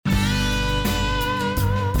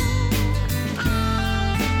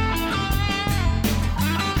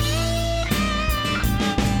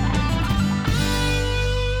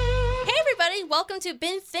to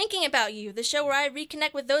Been Thinking About You, the show where I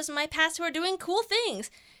reconnect with those in my past who are doing cool things.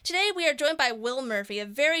 Today we are joined by Will Murphy, a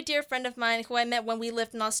very dear friend of mine who I met when we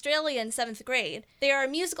lived in Australia in 7th grade. They are a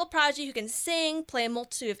musical prodigy who can sing, play a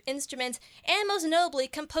multitude of instruments, and most notably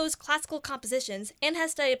compose classical compositions, and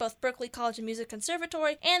has studied both Berklee College of Music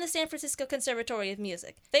Conservatory and the San Francisco Conservatory of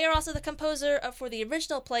Music. They are also the composer for the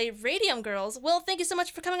original play Radium Girls. Will, thank you so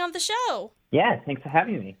much for coming on the show. Yeah, thanks for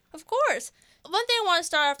having me. Of course. One thing I want to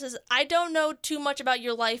start off is I don't know too much about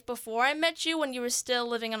your life before I met you when you were still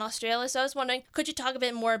living in Australia, so I was wondering, could you talk a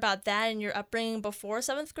bit more about that and your upbringing before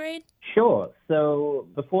 7th grade? Sure. So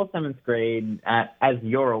before 7th grade, as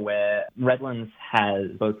you're aware, Redlands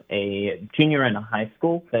has both a junior and a high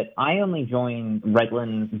school, but I only joined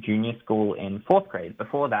Redlands Junior School in 4th grade.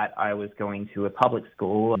 Before that, I was going to a public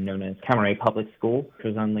school known as Camaray Public School, which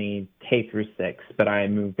was only K through 6, but I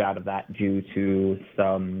moved out of that due to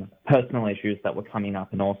some personal issues that were coming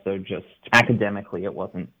up, and also just academically it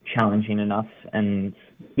wasn't challenging enough, and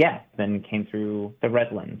then came through the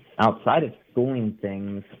Redlands. Outside of schooling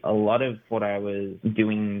things, a lot of what I was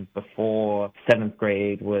doing before 7th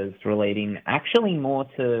grade was relating actually more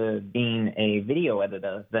to being a video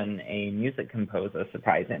editor than a music composer,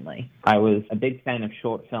 surprisingly. I was a big fan of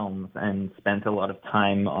short films and spent a lot of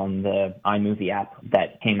time on the iMovie app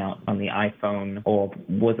that came out on the iPhone, or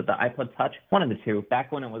was it the iPod Touch? One of the two,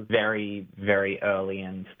 back when it was very, very early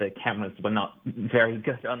and the cameras were not very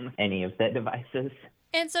good on any of their devices.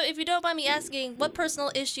 And so if you don't mind me asking, what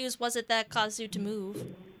personal issues was it that caused you to move?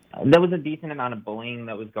 There was a decent amount of bullying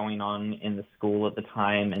that was going on in the school at the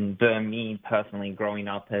time, and for me personally, growing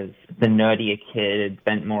up as the nerdier kid,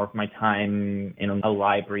 spent more of my time in a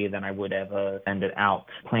library than I would ever spend it out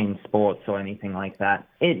playing sports or anything like that.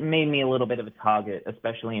 It made me a little bit of a target,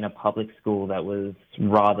 especially in a public school that was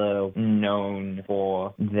rather known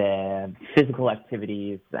for their physical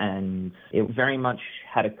activities, and it very much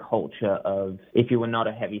had a culture of if you were not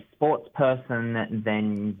a heavy sports person,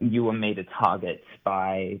 then you were made a target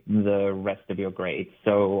by the rest of your grade.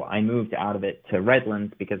 So I moved out of it to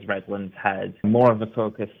Redlands because Redlands had more of a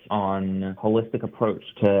focus on holistic approach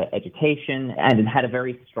to education, and it had a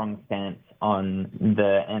very strong stance on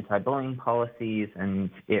the anti-bullying policies, and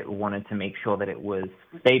it wanted to make sure that it was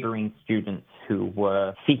favoring students who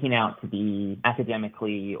were seeking out to be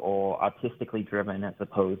academically or artistically driven, as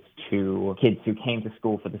opposed to kids who came to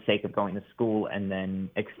school for the sake of going to school and then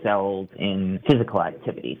excelled in physical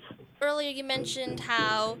activities. Earlier you mentioned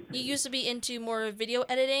how you used to be into more video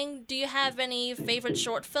editing. Do you have any favorite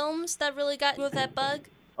short films that really got you with that bug?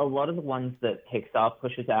 A lot of the ones that Pixar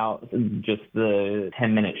pushes out, just the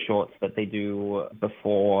 10-minute shorts that they do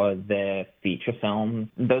before their feature films,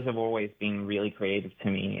 those have always been really creative to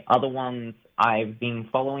me. Other ones, I've been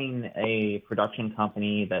following a production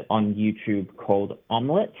company that's on YouTube called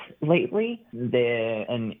Omelette lately. They're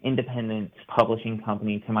an independent publishing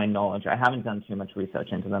company, to my knowledge. I haven't done too much research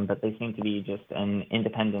into them, but they seem to be just an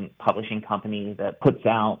independent publishing company that puts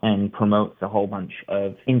out and promotes a whole bunch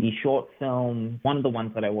of indie short films. One of the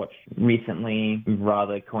ones that I watched recently,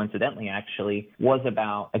 rather coincidentally actually, was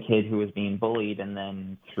about a kid who was being bullied, and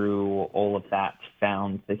then through all of that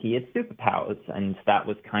found that he had superpowers, and that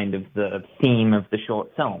was kind of the theme of the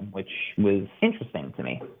short film, which was interesting to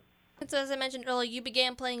me. So as I mentioned earlier, you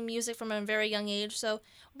began playing music from a very young age. So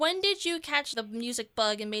when did you catch the music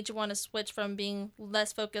bug and made you want to switch from being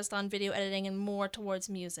less focused on video editing and more towards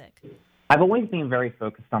music? I've always been very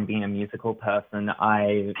focused on being a musical person.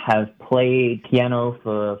 I have played piano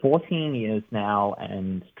for 14 years now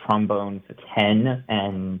and trombone for 10,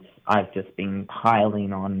 and I've just been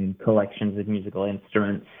piling on collections of musical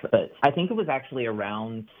instruments. But I think it was actually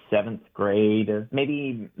around 7th grade,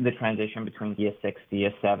 maybe the transition between year 6 to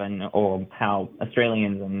year 7, or how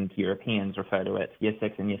Australians and Europeans refer to it. Year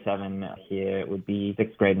 6 and year 7 here it would be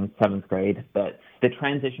 6th grade and 7th grade. But the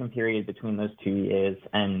transition period between those 2 years,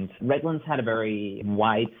 and Redlands had a very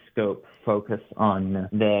wide scope focus on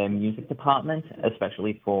their music department,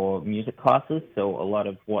 especially for music classes. So a lot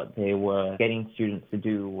of what they were getting students to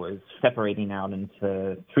do was separating out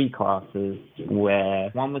into 3 classes,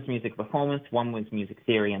 where one was music performance, one was music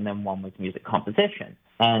theory, and then one was music composition.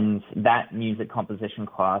 And that music composition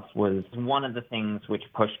class was one of the things which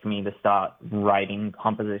pushed me to start writing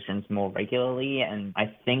compositions more regularly. And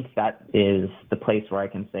I think that is the place where I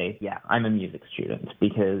can say, yeah, I'm a music student.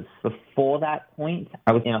 Because before that point,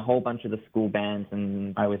 I was in a whole bunch of the school bands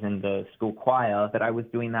and I was in the school choir, but I was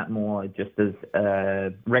doing that more just as a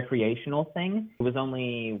recreational thing. It was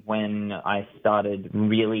only when I started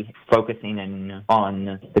really focusing in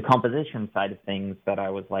on the composition side of things that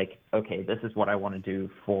I was like, okay, this is what I want to do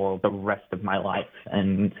for the rest of my life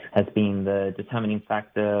and has been the determining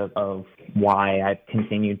factor of why I've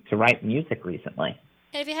continued to write music recently.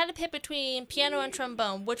 And if you had to pick between piano and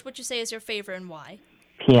trombone, which would you say is your favorite and why?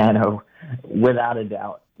 Piano, without a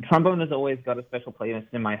doubt. Trombone has always got a special place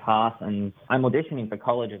in my heart, and I'm auditioning for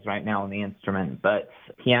colleges right now on the instrument, but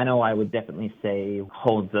piano, I would definitely say,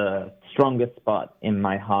 holds a strongest spot in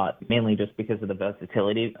my heart, mainly just because of the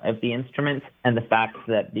versatility of the instrument and the fact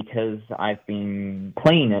that because I've been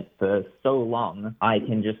playing it for so long, I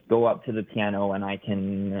can just go up to the piano and I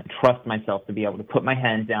can trust myself to be able to put my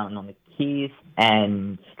hand down on the keys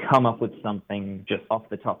and come up with something just off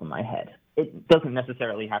the top of my head. It doesn't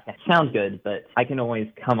necessarily have to sound good, but I can always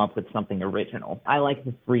come up with something original. I like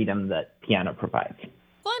the freedom that piano provides.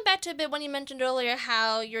 Going back to a bit when you mentioned earlier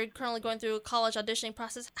how you're currently going through a college auditioning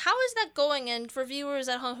process, how is that going? And for viewers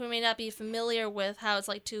at home who may not be familiar with how it's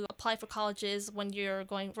like to apply for colleges when you're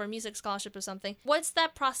going for a music scholarship or something, what's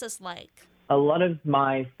that process like? A lot of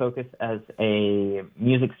my focus as a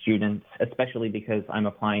music student, especially because I'm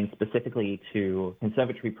applying specifically to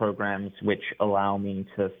conservatory programs which allow me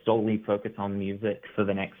to solely focus on music for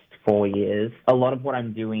the next 4 years, a lot of what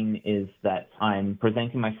I'm doing is that I'm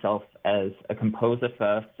presenting myself as a composer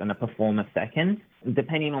first and a performer second.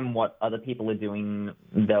 Depending on what other people are doing,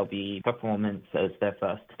 there'll be performance as their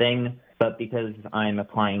first thing. But because I'm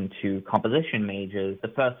applying to composition majors, the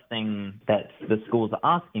first thing that the schools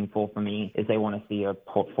are asking for me is they want to see a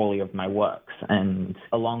portfolio of my works. And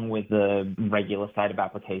along with the regular side of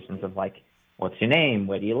applications of like, what's your name?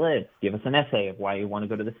 Where do you live? Give us an essay of why you want to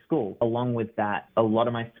go to this school. Along with that, a lot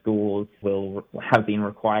of my schools have been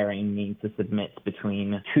requiring me to submit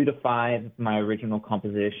between 2 to 5 of my original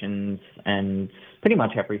compositions, and pretty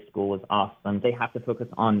much every school has asked them. They have to focus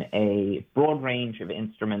on a broad range of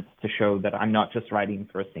instruments to show that I'm not just writing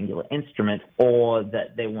for a singular instrument, or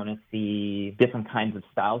that they want to see different kinds of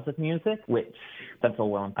styles of music, which that's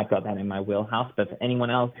all well. I've got that in my wheelhouse. But for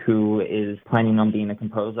anyone else who is planning on being a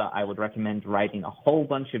composer, I would recommend writing a whole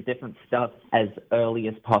bunch of different stuff as early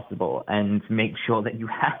as possible and make sure that you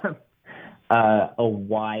have a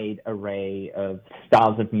wide array of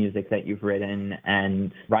styles of music that you've written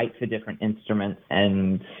and write for different instruments,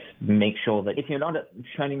 and make sure that if you're not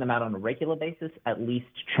churning them out on a regular basis, at least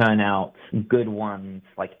churn out good ones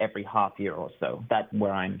like every half year or so. That's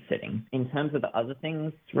where I'm sitting. In terms of the other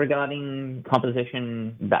things regarding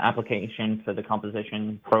composition, the application for the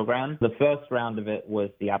composition program, the first round of it was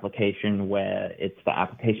the application where it's the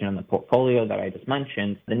application and the portfolio that I just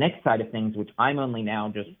mentioned. The next side of things, which I'm only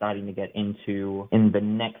now just starting to get into in the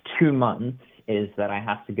next 2 months, is that I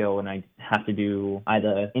have to go and I have to do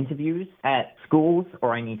either interviews at schools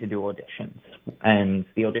or I need to do auditions. And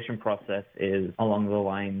the audition process is along the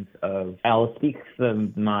lines of, I'll speak for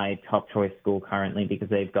my top choice school currently because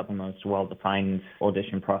they've got the most well-defined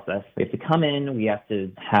audition process. We have to come in, we have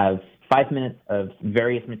to have 5 minutes of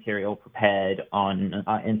various material prepared on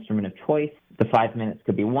our instrument of choice. The 5 minutes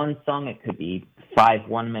could be one song, it could be 5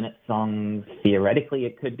 1-minute songs. Theoretically,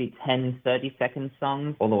 it could be 10 30-second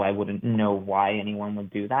songs, although I wouldn't know why anyone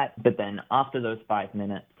would do that. But then after those 5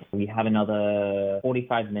 minutes, we have another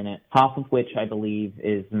 45 minutes, half of which I believe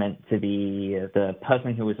is meant to be the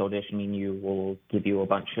person who is auditioning you will give you a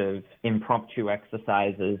bunch of impromptu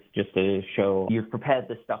exercises just to show you've prepared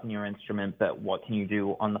this stuff in your instrument, but what can you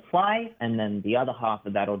do on the fly? And then the other half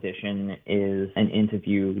of that audition is an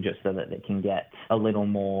interview just so that they can get a little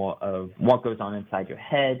more of what goes on inside your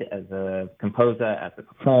head as a composer, as a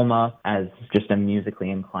performer, as just a musically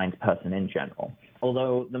inclined person in general.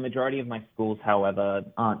 Although the majority of my schools, however,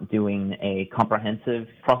 aren't doing a comprehensive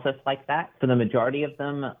process like that. For the majority of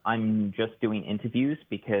them, I'm just doing interviews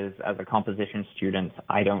because as a composition student,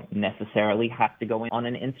 I don't necessarily have to go in on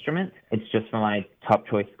an instrument. It's just for my top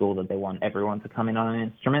choice school that they want everyone to come in on an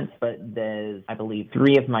instrument. But there's, I believe,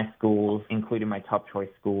 3 of my schools, including my top choice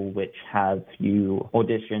school, which have you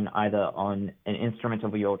audition either on an instrument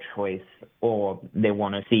of your choice or they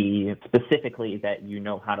want to see specifically that you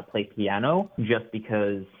know how to play piano, just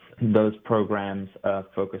because those programs are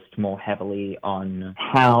focused more heavily on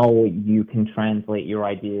how you can translate your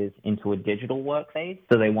ideas into a digital workspace.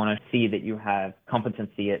 So they want to see that you have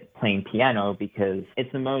competency at playing piano because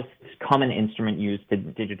it's the most common instrument used to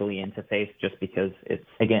digitally interface, just because it's,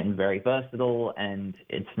 again, very versatile and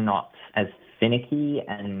it's not as finicky,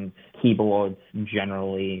 and keyboards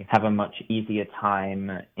generally have a much easier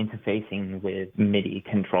time interfacing with MIDI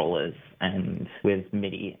controllers and with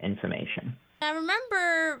MIDI information. I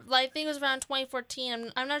remember remember, like, I think it was around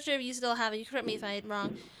 2014. I'm not sure if you still have it. You correct me if I'm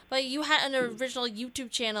wrong. But you had an original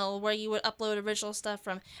YouTube channel where you would upload original stuff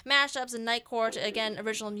from mashups and nightcore to, again,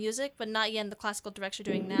 original music, but not yet in the classical direction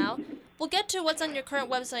you're doing now. We'll get to what's on your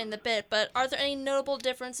current website in a bit, but are there any notable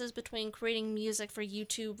differences between creating music for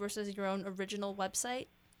YouTube versus your own original website?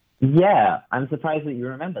 Yeah, I'm surprised that you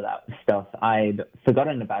remember that stuff. I'd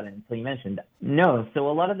forgotten about it until you mentioned it. No, so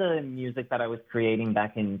a lot of the music that I was creating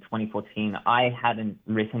back in 2014, I hadn't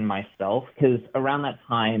written myself because around that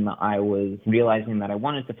time I was realizing that I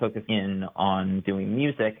wanted to focus in on doing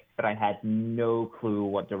music, but I had no clue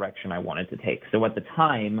what direction I wanted to take. So at the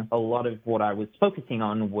time, a lot of what I was focusing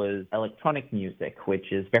on was electronic music,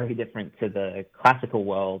 which is very different to the classical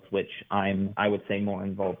world, which I would say, more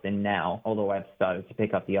involved in now, although I've started to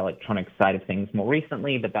pick up the electronic side of things more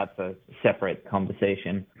recently, but that's a separate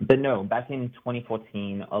conversation. But no, back in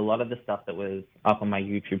 2014, a lot of the stuff that was up on my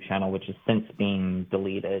YouTube channel, which has since been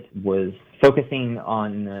deleted, was focusing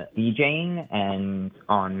on DJing and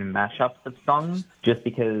on mashups of songs, just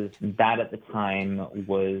because that at the time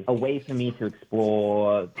was a way for me to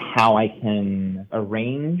explore how I can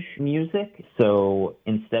arrange music. So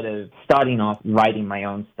instead of starting off writing my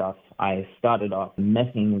own stuff, I started off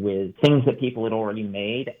messing with things that people had already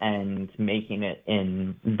made and making it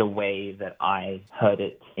in the way that I heard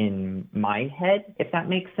it in my head, if that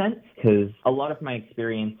makes sense. Because a lot of my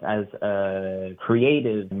experience as a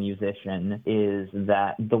creative musician is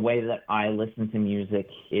that the way that I listen to music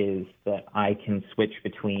is that I can switch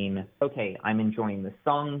between, okay, I'm enjoying the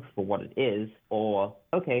song for what it is, or,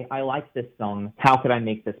 okay, I like this song, how could I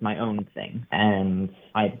make this my own thing? And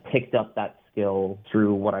I picked up that skill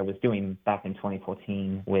through what I was doing back in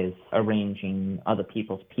 2014 with arranging other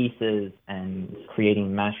people's pieces and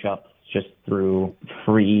creating mashups just through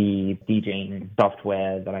free DJing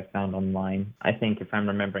software that I found online. I think if I'm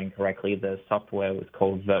remembering correctly, the software was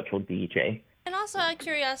called Virtual DJ. And also, out of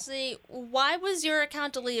curiosity, why was your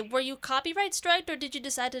account deleted? Were you copyright striked, or did you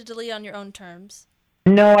decide to delete on your own terms?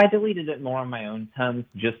 No, I deleted it more on my own terms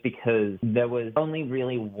just because there was only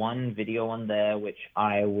really one video on there which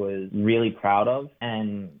I was really proud of,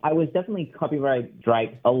 and I was definitely copyright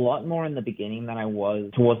striked a lot more in the beginning than I was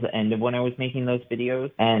towards the end of when I was making those videos,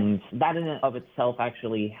 and that in and of itself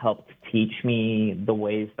actually helped teach me the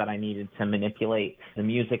ways that I needed to manipulate the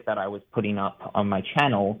music that I was putting up on my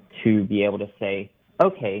channel to be able to say,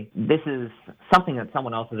 okay, this is something that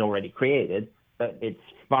someone else has already created, but it's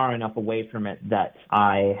far enough away from it that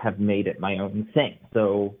I have made it my own thing.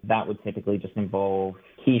 So that would typically just involve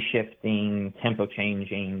key shifting, tempo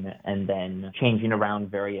changing, and then changing around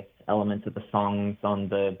various elements of the songs on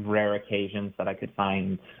the rare occasions that I could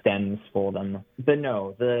find stems for them. But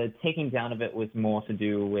no, the taking down of it was more to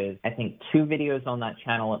do with, I think, 2 videos on that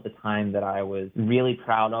channel at the time that I was really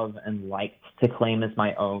proud of and liked to claim as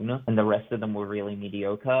my own, and the rest of them were really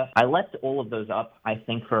mediocre. I left all of those up, I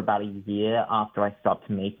think, for about a year after I stopped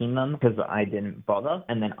making them because I didn't bother.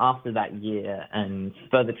 And then after that year and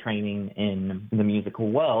further training in the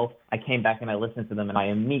musical world, I came back and I listened to them, and my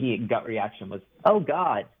immediate gut reaction was, oh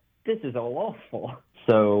God, this is all awful.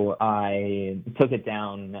 So I took it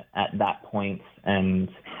down at that point and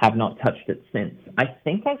have not touched it since. I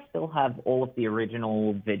think I still have all of the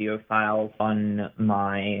original video files on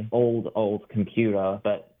my old computer,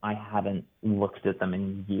 but I haven't looked at them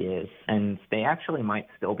in years. And they actually might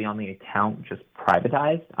still be on the account, just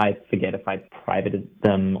privatized. I forget if I privated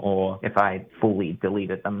them or if I fully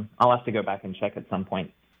deleted them. I'll have to go back and check at some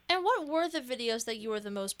point. And what were the videos that you were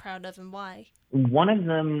the most proud of, and why? One of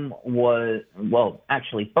them was, well,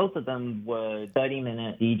 actually, both of them were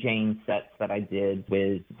 30-minute DJing sets that I did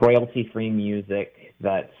with royalty-free music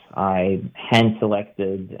that I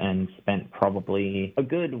hand-selected and spent probably a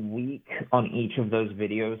good week on each of those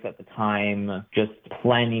videos at the time, just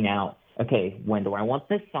planning out, okay, when do I want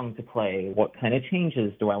this song to play? What kind of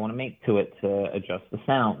changes do I want to make to it to adjust the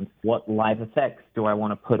sound? What live effects do I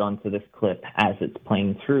want to put onto this clip as it's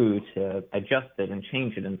playing through to adjust it and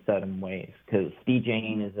change it in certain ways? Because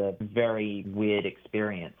DJing is a very weird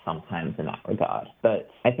experience sometimes in that regard. But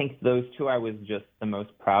I think those 2 I was just the most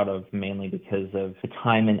proud of, mainly because of the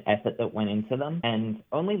time and effort that went into them. And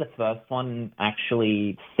only the first one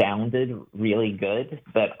actually sounded really good,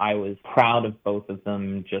 but I was proud of both of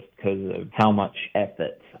them just because of how much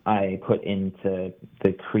effort I put into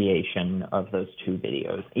the creation of those two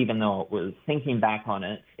videos. Even though it was, thinking back on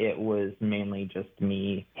it, it was mainly just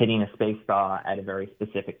me hitting a spacebar at a very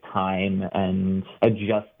specific time and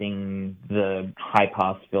adjusting the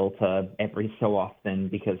high-pass filter every so often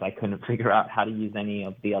because I couldn't figure out how to use any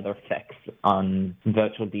of the other effects on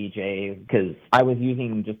Virtual DJ because I was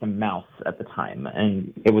using just a mouse at the time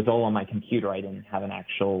and it was all on my computer. I didn't have an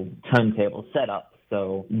actual turntable set up.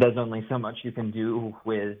 So there's only so much you can do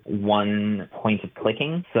with one point of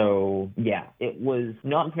clicking. So yeah, it was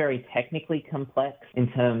not very technically complex in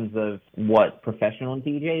terms of what professional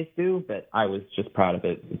DJs do, but I was just proud of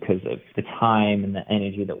it because of the time and the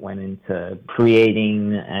energy that went into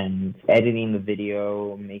creating and editing the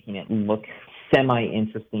video, making it look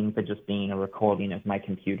semi-interesting for just being a recording of my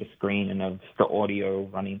computer screen and of the audio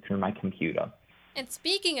running through my computer. And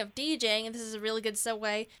speaking of DJing, and this is a really good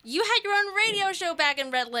segue, you had your own radio show back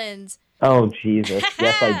in Redlands. Oh, Jesus.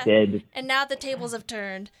 Yes, I did. And now the tables have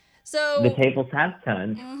turned. So the tables have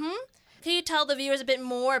turned. Mm-hmm. Can you tell the viewers a bit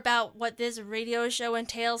more about what this radio show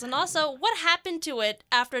entails and also what happened to it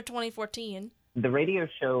after 2014? The radio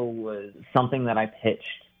show was something that I pitched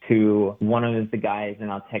to one of the guys in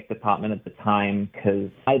our tech department at the time because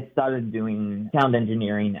I'd started doing sound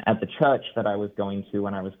engineering at the church that I was going to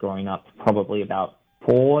when I was growing up, probably about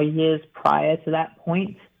 4 years prior to that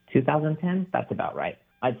point, 2010, that's about right.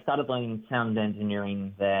 I'd started learning sound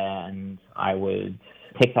engineering there and I would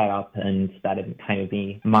pick that up and that would kind of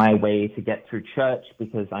be my way to get through church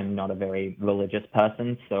because I'm not a very religious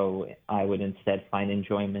person, so I would instead find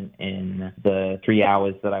enjoyment in the 3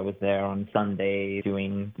 hours that I was there on Sunday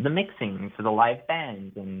doing the mixing for the live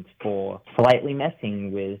band and for slightly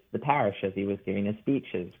messing with the parish as he was giving his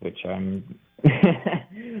speeches, which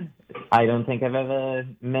I don't think I've ever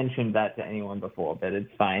mentioned that to anyone before, but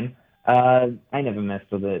it's fine. I never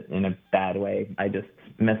messed with it in a bad way. I just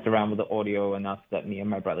messed around with the audio enough that me and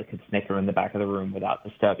my brother could snicker in the back of the room without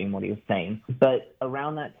disturbing what he was saying. But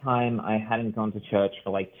around that time, I hadn't gone to church for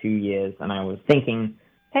like 2 years, and I was thinking,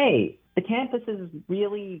 hey, the campus is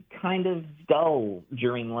really kind of dull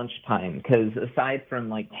during lunchtime because aside from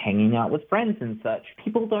like hanging out with friends and such,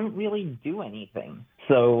 people don't really do anything.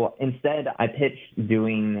 So instead, I pitched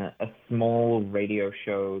doing a small radio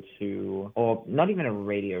show or not even a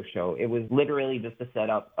radio show. It was literally just a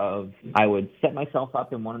setup of I would set myself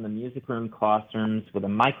up in one of the music room classrooms with a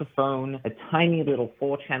microphone, a tiny little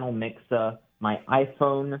 4-channel mixer, my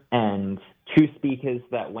iPhone, and 2 speakers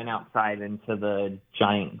that went outside into the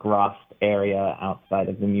giant grassed area outside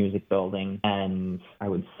of the music building. And I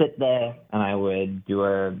would sit there and I would do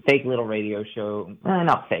a fake little radio show.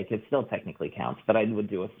 Not fake, it still technically counts, but I would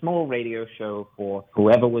do a small radio show for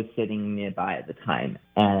whoever was sitting nearby at the time.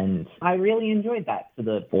 And I really enjoyed that for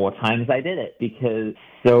the 4 times I did it because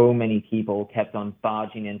so many people kept on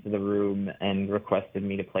barging into the room and requested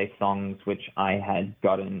me to play songs which I had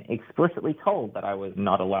gotten explicitly told that I was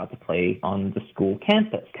not allowed to play on the school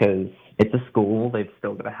campus because it's a school. They've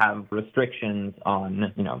still got to have restrictions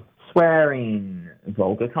on, swearing,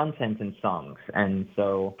 vulgar content in songs. And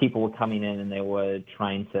so people were coming in and they were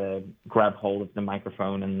trying to grab hold of the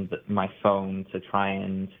microphone and my phone to try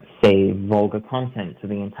and say vulgar content to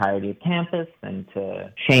the entirety of campus and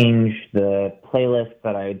to change the playlist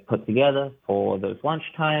that I had put together for those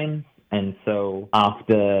lunchtimes. And so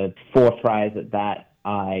after 4 tries at that,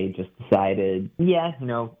 I just decided,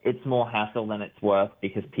 it's more hassle than it's worth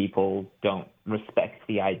because people don't respect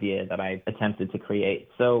the idea that I attempted to create.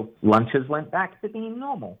 So lunches went back to being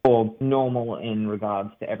normal, or normal in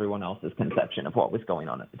regards to everyone else's conception of what was going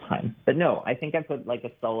on at the time. But no, I think I put like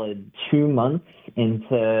a solid 2 months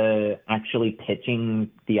into actually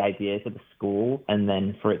pitching the idea to the school, and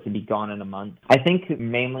then for it to be gone in a month. I think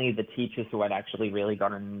mainly the teachers who had actually really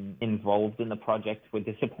gotten involved in the project were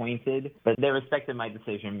disappointed, but they respected my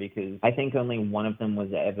decision because I think only one of them was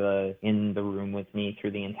ever in the room with me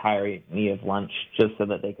through the entirety of lunch, just so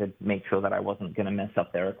that they could make sure that I wasn't going to mess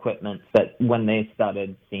up their equipment. But when they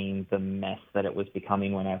started seeing the mess that it was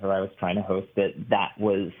becoming whenever I was trying to host it, that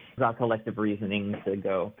was our collective reasoning to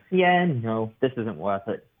go, no, this isn't worth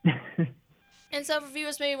it. And so for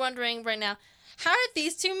viewers may be wondering right now, how did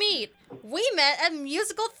these two meet? We met at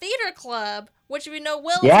Musical Theater Club, which if you know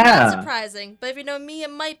Will is not surprising, but if you know me,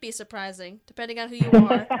 it might be surprising, depending on who you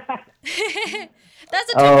are.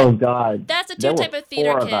 That's a two type of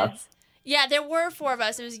theater kids. Yeah, there were 4 of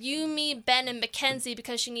us. It was you, me, Ben, and Mackenzie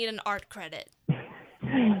because she needed an art credit.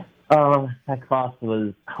 Oh, that class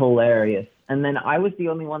was hilarious. And then I was the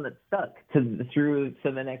only one that stuck through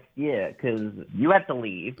to the next year because you had to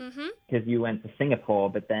leave because you went to Singapore.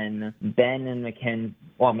 But then Ben and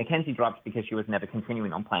Mackenzie dropped because she was never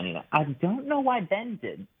continuing on planning it. I don't know why Ben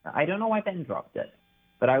did. I don't know why Ben dropped it.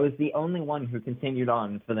 But I was the only one who continued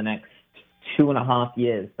on for the next 2.5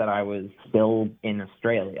 years that I was still in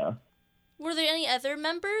Australia. Were there any other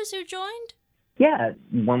members who joined? Yeah,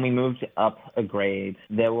 when we moved up a grade,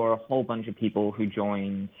 there were a whole bunch of people who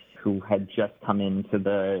joined who had just come into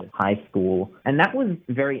the high school. And that was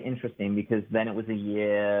very interesting because then it was a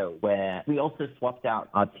year where we also swapped out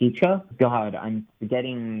our teacher. God, I'm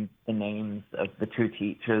forgetting the names of the two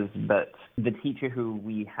teachers, but the teacher who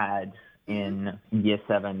we had in year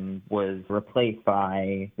 7 was replaced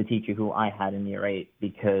by the teacher who I had in year 8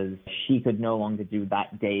 because she could no longer do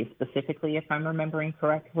that day specifically, if I'm remembering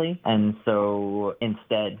correctly. And so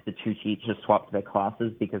instead, the two teachers swapped their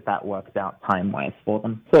classes because that worked out time-wise for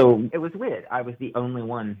them. So it was weird. I was the only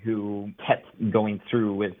one who kept going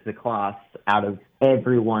through with the class out of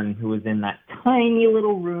everyone who was in that tiny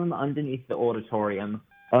little room underneath the auditorium.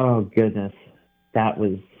 Oh, goodness. That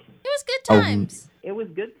was... It was good times. It was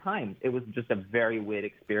good times. It was just a very weird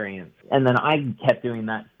experience. And then I kept doing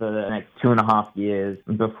that for the next 2.5 years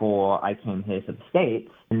before I came here to the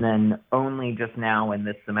States. And then only just now in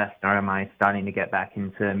this semester am I starting to get back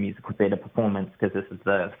into musical theater performance because this is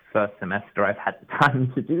the first semester I've had the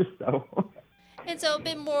time to do so. And so a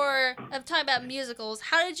bit more of time about musicals.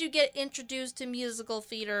 How did you get introduced to musical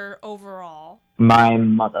theater overall? My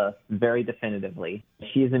mother, very definitively.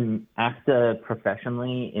 She's an actor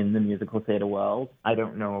professionally in the musical theater world. I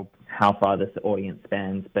don't know how far this audience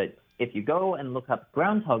spans, but if you go and look up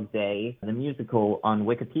Groundhog Day, the musical on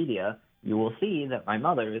Wikipedia, you will see that my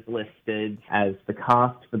mother is listed as the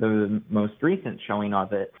cast for the most recent showing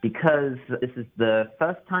of it because this is the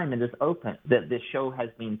first time it is open that this show has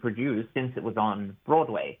been produced since it was on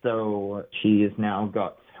Broadway. So she has now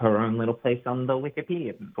got her own little place on the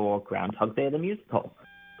Wikipedia for Groundhog Day the musical,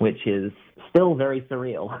 which is still very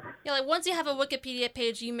surreal. Yeah, like once you have a Wikipedia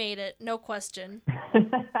page, you made it, no question.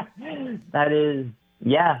 That is,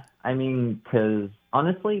 yeah, I mean, because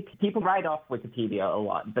honestly, people write off Wikipedia a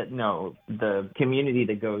lot, but no, the community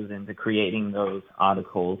that goes into creating those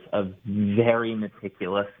articles are very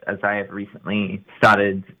meticulous, as I have recently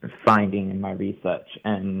started finding in my research.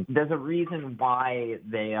 And there's a reason why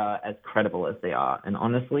they are as credible as they are. And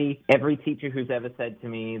honestly, every teacher who's ever said to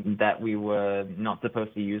me that we were not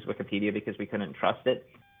supposed to use Wikipedia because we couldn't trust it,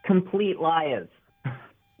 complete liars.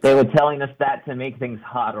 They were telling us that to make things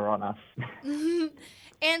harder on us.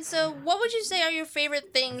 And so what would you say are your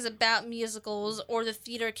favorite things about musicals or the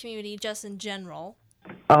theater community just in general?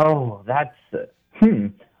 Oh, that's...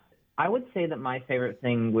 I would say that my favorite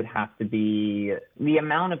thing would have to be the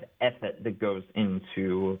amount of effort that goes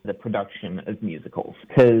into the production of musicals.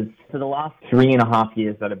 Because for the last 3.5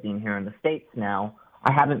 years that I've been here in the States now,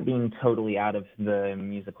 I haven't been totally out of the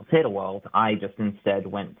musical theater world. I just instead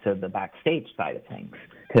went to the backstage side of things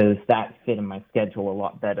because that fit in my schedule a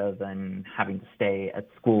lot better than having to stay at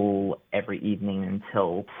school every evening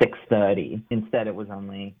until 6:30. Instead, it was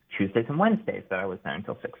only Tuesdays and Wednesdays that I was there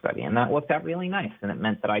until 6:30, and that worked out really nice. And it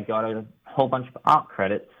meant that I got a whole bunch of art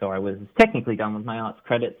credits, so I was technically done with my arts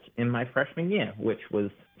credits in my freshman year, which was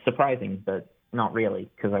surprising, but not really,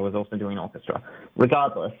 because I was also doing orchestra.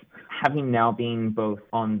 Regardless, having now been both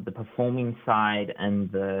on the performing side and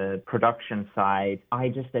the production side, I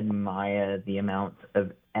just admire the amount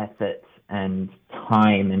of effort and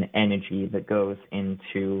time and energy that goes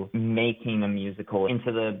into making a musical, into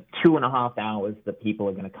the 2.5 hours that people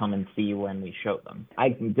are going to come and see when we show them. I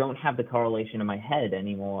don't have the correlation in my head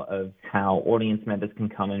anymore of how audience members can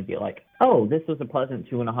come and be like, oh, this was a pleasant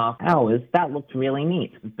 2.5 hours. That looked really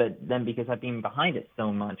neat. But then because I've been behind it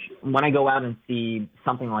so much, when I go out and see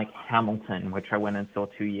something like Hamilton, which I went and saw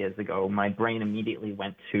 2 years ago, my brain immediately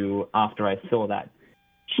went to, after I saw that,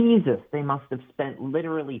 Jesus, they must have spent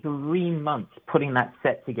literally 3 months putting that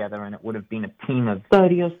set together, and it would have been a team of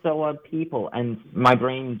 30 or so odd people. And my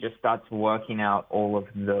brain just starts working out all of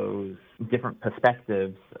those different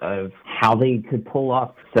perspectives of how they could pull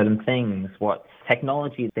off certain things, what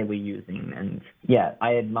technology they were using. And yeah,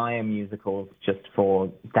 I admire musicals just for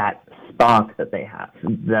that spark that they have,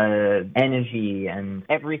 the energy and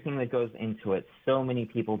everything that goes into it. So many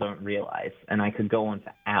people don't realize, and I could go on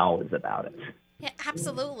for hours about it. Yeah,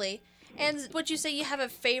 absolutely. And would you say you have a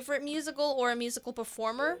favorite musical or a musical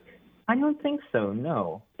performer? I don't think so,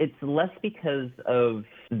 no. It's less because of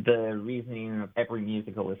the reasoning of every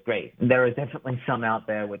musical is great. There are definitely some out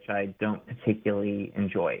there which I don't particularly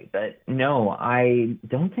enjoy. But no, I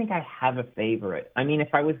don't think I have a favorite. I mean, if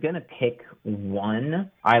I was going to pick one,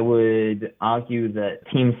 I would argue that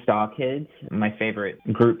Team Star Kids, my favorite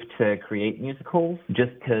group to create musicals,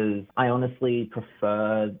 just because I honestly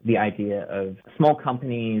prefer the idea of small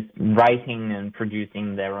companies writing and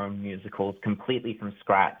producing their own musicals completely from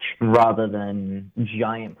scratch, rather than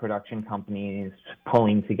giant production companies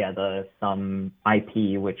pulling together some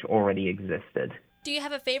IP which already existed. Do you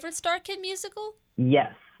have a favorite Star Kid musical?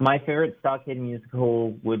 Yes. My favorite Star Kid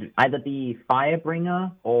musical would either be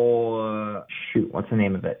Firebringer or, what's the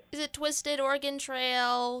name of it? Is it Twisted, Oregon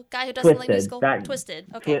Trail, Guy Who Doesn't Like Musical? Twisted,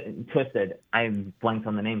 okay. Twisted. I blanked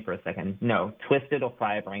on the name for a second. No, Twisted or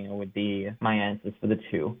Firebringer would be my answers for the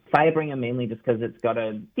two. Firebringer mainly just because it's got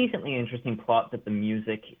a decently interesting plot, but the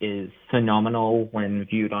music is phenomenal when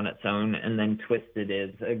viewed on its own, and then Twisted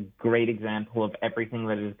is a great example of everything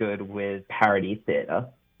that is good with parody theater.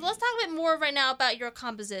 Let's talk a bit more right now about your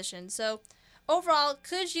composition. So, overall,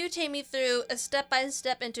 could you take me through a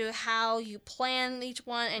step-by-step into how you plan each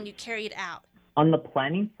one and you carry it out? On the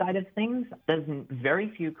planning side of things, there's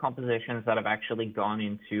very few compositions that I've actually gone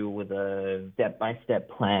into with a step-by-step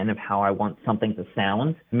plan of how I want something to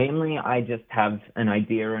sound. Mainly, I just have an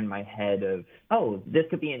idea in my head of, this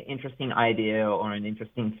could be an interesting idea or an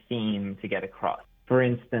interesting theme to get across. For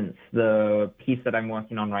instance, the piece that I'm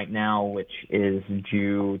working on right now, which is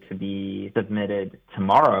due to be submitted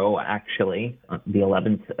tomorrow, actually, the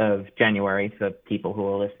 11th of January, for people who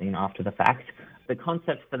are listening after the fact. The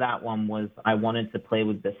concept for that one was I wanted to play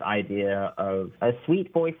with this idea of a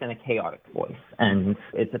sweet voice and a chaotic voice. And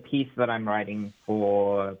it's a piece that I'm writing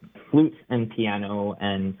for flute and piano,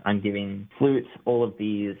 and I'm giving flute all of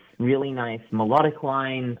these really nice melodic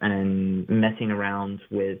lines and messing around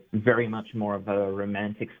with very much more of a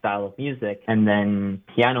romantic style of music. And then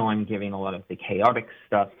piano, I'm giving a lot of the chaotic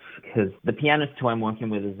stuff, because the pianist who I'm working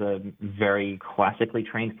with is a very classically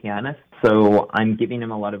trained pianist. So I'm giving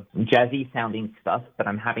him a lot of jazzy sounding stuff, but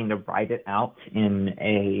I'm having to write it out in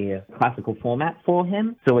a classical format for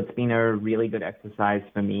him. So it's been a really good exercise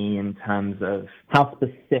for me in terms of how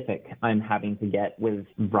specific I'm having to get with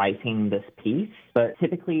writing this piece. But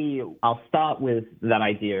typically I'll start with that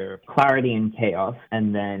idea of clarity and chaos.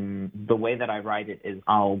 And then the way that I write it is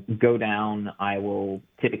I'll go down, I will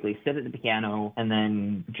typically sit at the piano, and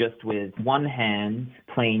then just with one hand,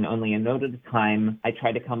 playing only a note at a time, I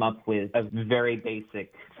try to come up with a very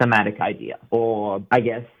basic thematic idea. Or I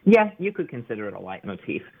guess, you could consider it a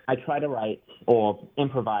leitmotif. I try to write or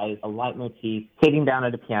improvise a leitmotif sitting down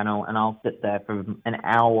at a piano, and I'll sit there for an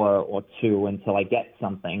hour or two until I get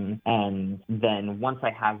something. And then once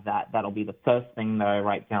I have that, that'll be the first thing that I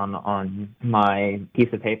write down on my piece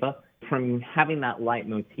of paper. From having that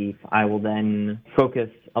leitmotif, I will then focus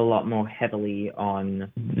a lot more heavily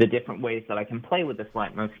on the different ways that I can play with this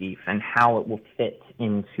leitmotif and how it will fit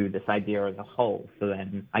into this idea as a whole. So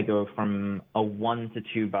then I go from a 1 to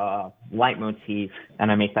 2 bar leitmotif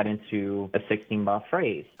and I make that into a 16 bar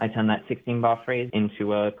phrase. I turn that 16 bar phrase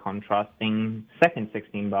into a contrasting second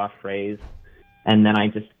 16 bar phrase. And then I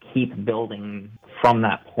just keep building from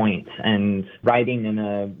that point and writing in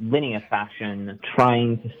a linear fashion,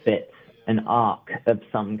 trying to fit an arc of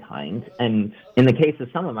some kind. And in the case of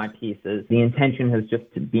some of my pieces, the intention has just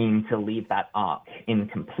been to leave that arc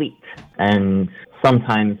incomplete. And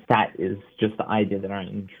sometimes that is just the idea that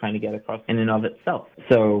I'm trying to get across in and of itself.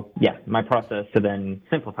 So my process to then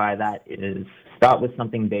simplify that is start with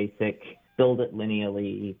something basic, build it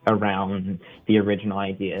linearly around the original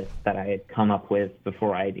idea that I had come up with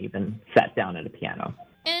before I had even sat down at a piano.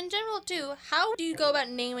 And in general, too, how do you go about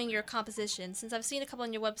naming your compositions? Since I've seen a couple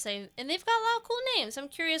on your website, and they've got a lot of cool names. I'm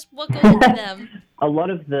curious what goes into them. A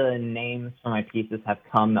lot of the names for my pieces have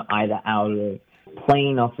come either out of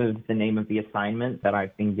playing off of the name of the assignment that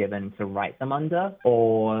I've been given to write them under,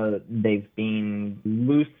 or they've been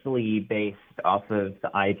loosely based off of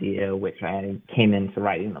the idea which I came into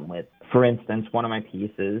writing them with. For instance, one of my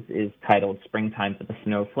pieces is titled Springtime for the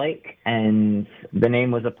Snowflake, and the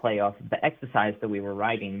name was a play off of the exercise that we were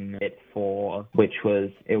writing it for,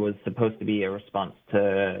 it was supposed to be a response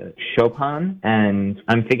to Chopin, and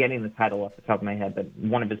I'm forgetting the title off the top of my head, but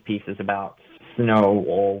one of his pieces about snow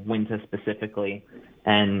or winter specifically.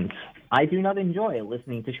 And I do not enjoy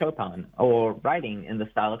listening to Chopin or writing in the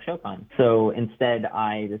style of Chopin. So instead,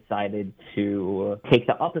 I decided to take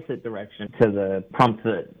the opposite direction to the prompt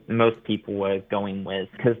that most people were going with,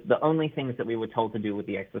 because the only things that we were told to do with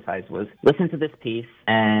the exercise was listen to this piece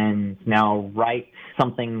and now write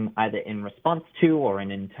something either in response to or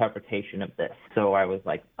an interpretation of this. So I was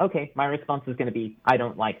like, okay, my response is going to be, I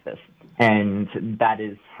don't like this. And that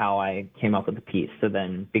is how I came up with the piece. So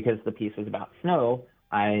then, because the piece was about snow,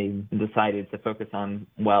 I decided to focus on,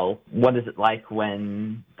 well, what is it like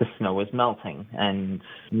when the snow is melting? And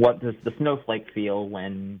what does the snowflake feel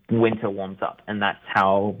when winter warms up? And that's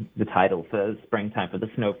how the title for Springtime for the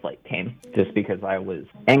Snowflake came, just because I was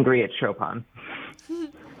angry at Chopin.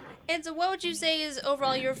 And so what would you say is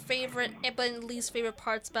overall your favorite but least favorite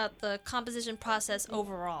parts about the composition process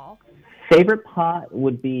overall? Favorite part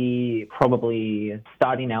would be probably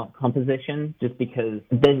starting out composition, just because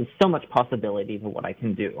there's so much possibility for what I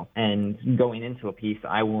can do. And going into a piece,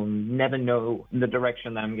 I will never know the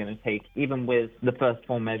direction that I'm going to take, even with the first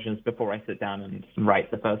four measures before I sit down and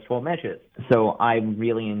write the first four measures. So I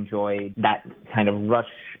really enjoy that kind of rush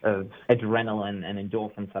of adrenaline and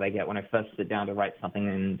endorphins that I get when I first sit down to write something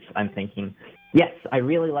and I'm thinking, yes, I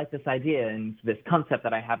really like this idea and this concept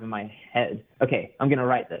that I have in my head. Okay, I'm going to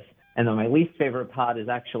write this. And then my least favorite part is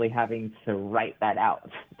actually having to write that out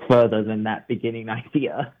further than that beginning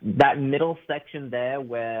idea. That middle section there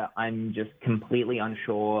where I'm just completely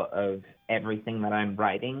unsure of everything that I'm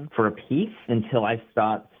writing for a piece until I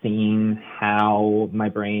start seeing how my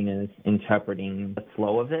brain is interpreting the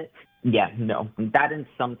flow of it. Yeah, no, that is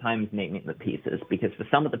sometimes naming the pieces, because for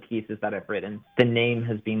some of the pieces that I've written, the name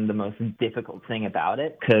has been the most difficult thing about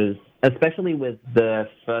it, because especially with the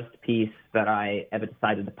first piece that I ever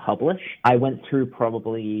decided to publish, I went through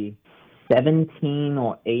probably 17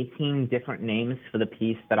 or 18 different names for the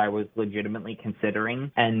piece that I was legitimately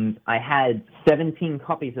considering, and I had 17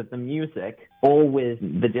 copies of the music, all with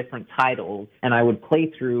the different titles, and I would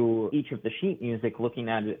play through each of the sheet music looking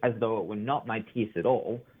at it as though it were not my piece at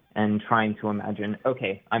all, and trying to imagine,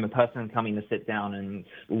 okay, I'm a person coming to sit down and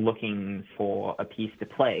looking for a piece to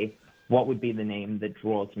play. What would be the name that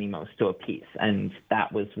draws me most to a piece? And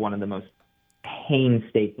that was one of the most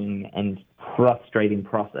painstaking and frustrating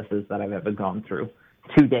processes that I've ever gone through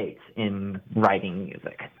to date in writing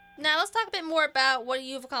music. Now let's talk a bit more about what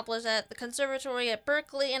you've accomplished at the Conservatory at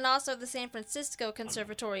Berklee and also the San Francisco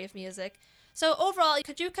Conservatory of Music. So overall,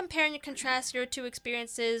 could you compare and contrast your two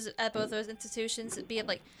experiences at both those institutions, be it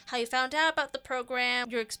like how you found out about the program,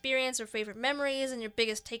 your experience or favorite memories, and your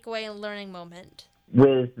biggest takeaway and learning moment?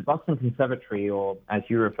 With Boston Conservatory, or as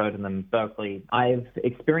you refer to them, Berklee, I've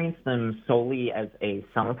experienced them solely as a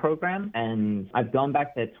summer program, and I've gone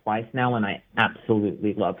back there twice now, and I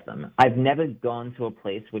absolutely love them. I've never gone to a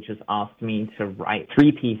place which has asked me to write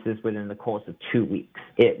 3 pieces within the course of 2 weeks.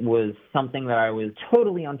 It was something that I was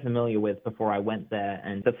totally unfamiliar with before I went there,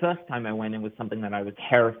 and the first time I went, it was something that I was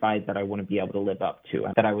terrified that I wouldn't be able to live up to,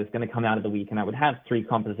 that I was going to come out of the week and I would have 3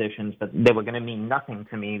 compositions, but they were going to mean nothing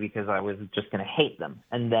to me because I was just going to hate them.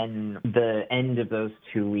 And then the end of those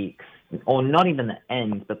 2 weeks, or not even the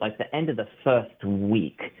end, but like the end of the first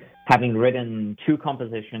week, having written 2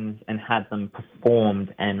 compositions and had them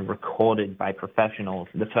performed and recorded by professionals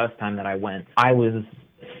the first time that I went, I was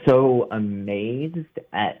so amazed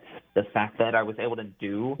at the fact that I was able to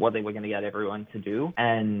do what they were going to get everyone to do.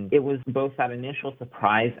 And it was both that initial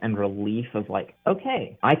surprise and relief of like,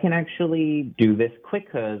 okay, I can actually do this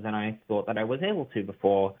quicker than I thought that I was able to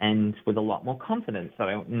before, and with a lot more confidence than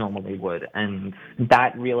I normally would. And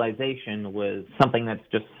that realization was something that's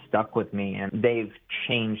just stuck with me, and they've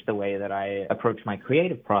changed the way that I approach my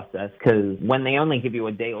creative process, because when they only give you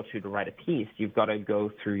a day or 2 to write a piece, you've got to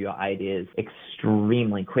go through your ideas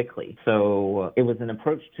extremely quickly. So it was an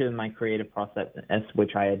approach to my creative process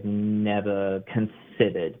which I had never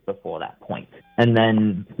considered before that point. And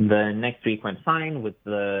then the next week went fine with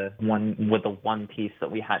the one piece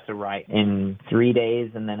that we had to write in 3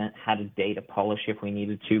 days, and then it had a day to polish if we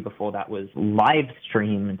needed to before that was live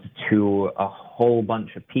streamed to a whole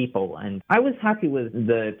bunch of people. And I was happy with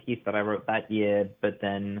the piece that I wrote that year, but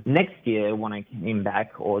then next year when I came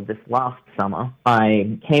back, or this last summer,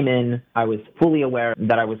 I came in, I was fully aware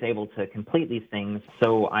that I was able to complete these things,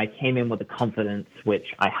 so I came in with a confidence which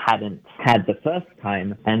I hadn't had the first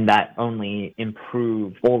time, and that only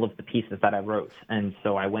improved all of the pieces that I wrote. And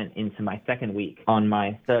so I went into my second week on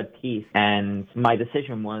my third piece, and my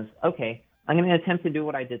decision was, okay, I'm going to attempt to do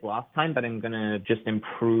what I did last time, but I'm going to just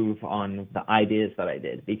improve on the ideas that I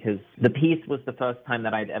did, because the piece was the first time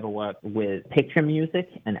that I'd ever worked with picture music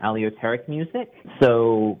and alloteric music.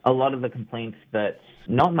 So a lot of the complaints that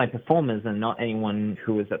not my performers and not anyone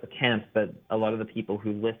who was at the camp, but a lot of the people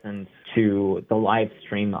who listened to the live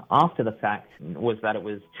stream after the fact, was that it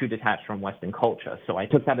was too detached from Western culture. So I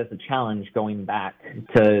took that as a challenge going back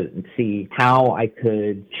to see how I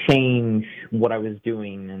could change what I was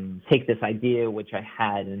doing and take this idea which I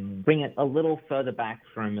had and bring it a little further back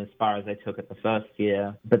from as far as I took it the first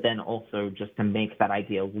year, but then also just to make that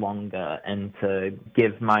idea longer and to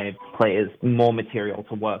give my players more material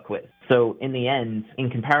to work with. So in the end, in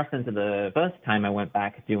comparison to the first time I went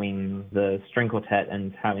back doing the string quartet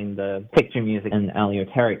and having the picture music and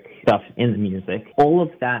alloteric stuff in the music, all of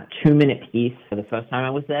that 2-minute piece for the first time I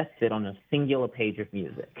was there fit on a singular page of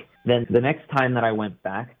music. Then the next time that I went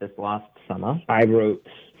back, this last summer, I wrote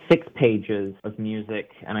 6 pages of music,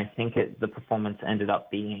 and I think the performance ended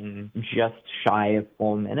up being just shy of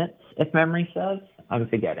 4 minutes, if memory serves. I'm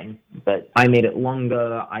forgetting. But I made it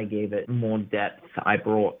longer, I gave it more depth, I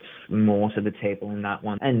brought more to the table in that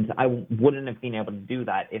one. And I wouldn't have been able to do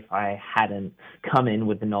that if I hadn't come in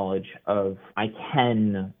with the knowledge of I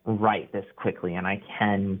can write this quickly and I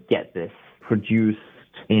can get this produced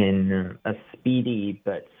in a speedy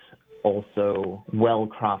but also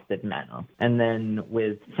well-crafted manner. And then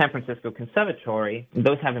with San Francisco Conservatory,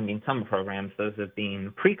 those haven't been summer programs, those have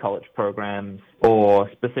been pre-college programs or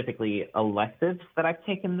specifically electives that I've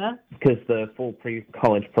taken there, because the full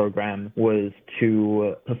pre-college program was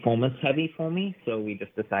too performance-heavy for me, so we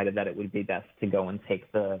just decided that it would be best to go and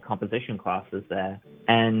take the composition classes there.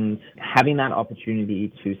 And having that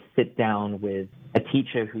opportunity to sit down with a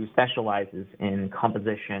teacher who specializes in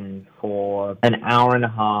composition for an hour and a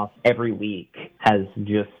half every week has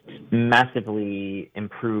just massively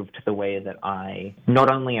improved the way that I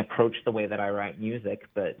not only approach the way that I write music,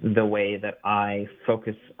 but the way that I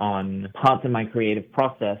focus on parts of my creative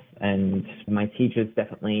process. And my teachers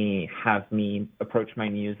definitely have me approach my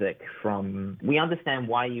music from, we understand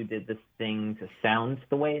why you did this thing to sound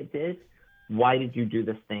the way it did. Why did you do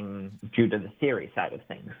this thing due to the theory side of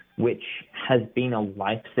things, which has been a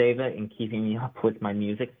lifesaver in keeping me up with my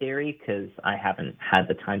music theory, because I haven't had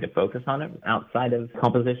the time to focus on it outside of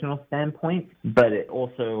compositional standpoint. But it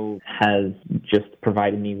also has just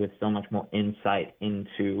provided me with so much more insight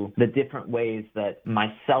into the different ways that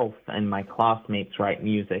myself and my classmates write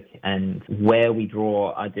music and where we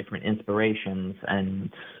draw our different inspirations,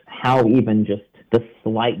 and how even just the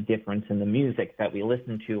slight difference in the music that we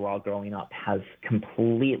listened to while growing up has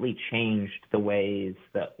completely changed the ways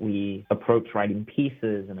that we approach writing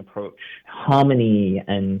pieces and approach harmony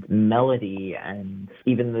and melody, and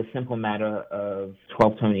even the simple matter of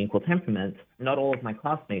 12-tone equal temperament. Not all of my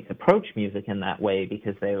classmates approach music in that way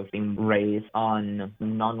because they have been raised on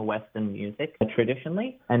non-Western music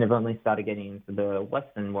traditionally and have only started getting into the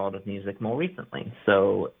Western world of music more recently.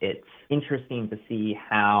 So it's interesting to see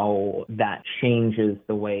how that changes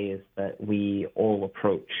the ways that we all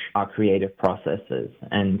approach our creative processes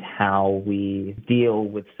and how we deal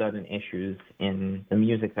with certain issues in the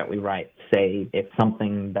music that we write. Say, if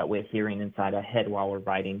something that we're hearing inside our head while we're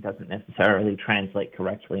writing doesn't necessarily translate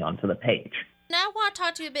correctly onto the page. Now I want to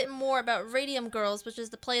talk to you a bit more about Radium Girls, which is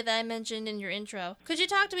the play that I mentioned in your intro. Could you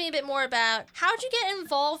talk to me a bit more about how did you get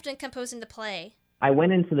involved in composing the play? I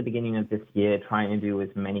went into the beginning of this year trying to do as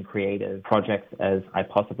many creative projects as I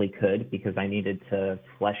possibly could because I needed to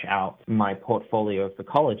flesh out my portfolio for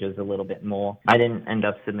colleges a little bit more. I didn't end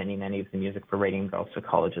up submitting any of the music for Radium Girls for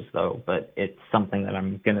colleges, though, but it's something that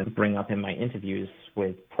I'm going to bring up in my interviews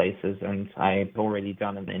with places, and I've already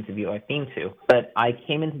done an interview I've been to. But I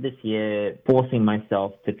came into this year forcing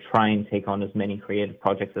myself to try and take on as many creative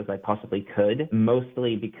projects as I possibly could,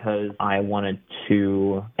 mostly because I wanted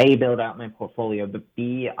to, A, build out my portfolio, but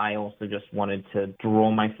B, I also just wanted to draw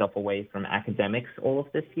myself away from academics all of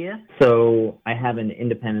this year. So I have an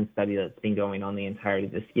independent study that's been going on the entirety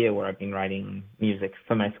of this year where I've been writing music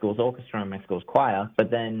for my school's orchestra and my school's choir.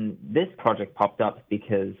 But then this project popped up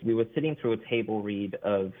because we were sitting through a table read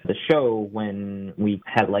of the show when we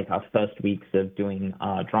had like our first weeks of doing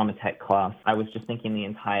our drama tech class. I was just thinking the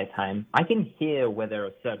entire time, I can hear where there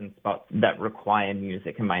are certain spots that require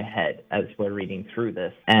music in my head as we're reading through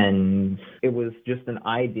this. And it was just an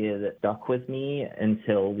idea that stuck with me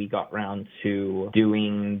until we got around to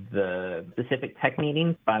doing the specific tech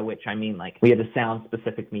meeting, by which I mean like we had a sound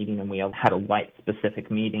specific meeting and we had a light specific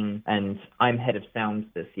meeting, and I'm head of sound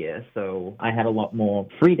this year, so I had a lot more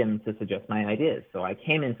freedom to suggest my ideas. So I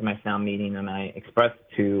came into my sound meeting and I expressed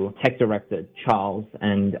to tech director Charles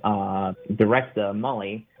and director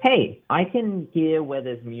Molly hey, I can hear where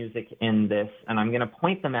there's music in this, and I'm going to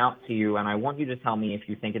point them out to you, and I want you to tell me if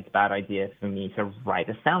you think it's a bad idea for me to write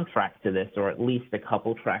a soundtrack to this, or at least a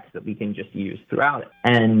couple tracks that we can just use throughout it.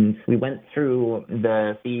 And we went through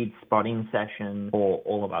the feed spotting session for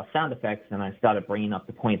all of our sound effects, and I started bringing up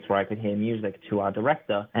the points where I could hear music to our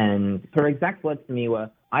director, and her exact words to me were,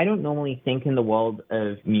 I don't normally think in the world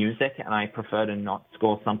of music, and I prefer to not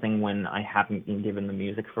score something when I haven't been given the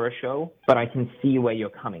music for a show, but I can see where you're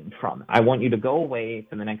coming from. I want you to go away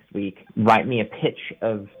for the next week, write me a pitch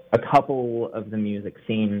of a couple of the music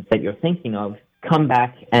scenes that you're thinking of, come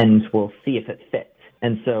back, and we'll see if it fits.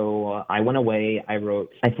 And so I went away, I wrote,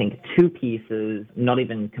 I think, 2 pieces, not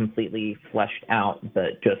even completely fleshed out,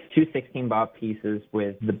 but just 2 16-bar pieces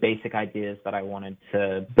with the basic ideas that I wanted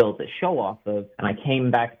to build the show off of. And I came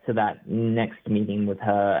back to that next meeting with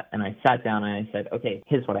her, and I sat down and I said, okay,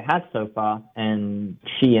 here's what I have so far. And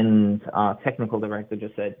she and our technical director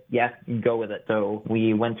just said, yeah, go with it. So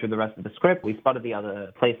we went through the rest of the script. We spotted the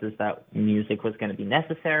other places that music was going to be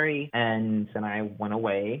necessary. And then I went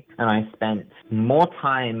away, and I spent more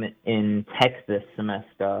time in tech this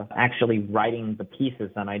semester actually writing the pieces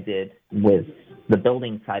than I did with the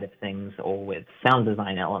building side of things or with sound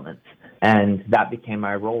design elements. And that became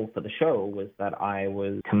my role for the show, was that I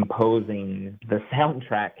was composing the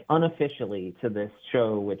soundtrack unofficially to this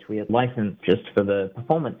show, which we had licensed just for the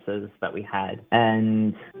performances that we had.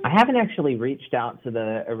 And I haven't actually reached out to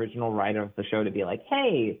the original writer of the show to be like,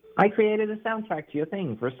 hey, I created a soundtrack to your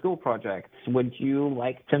thing for a school project. Would you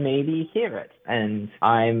like to maybe hear it? And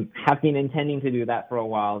I have been intending to do that for a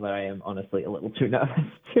while, but I am honestly a little too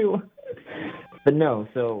nervous to. But no,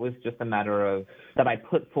 so it was just a matter of that I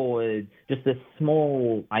put forward just this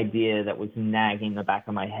small idea that was nagging the back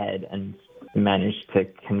of my head, and managed to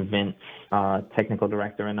convince our technical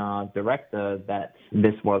director and our director that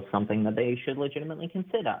this was something that they should legitimately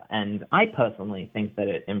consider. And I personally think that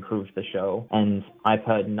it improved the show, and I've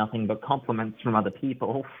heard nothing but compliments from other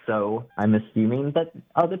people, so I'm assuming that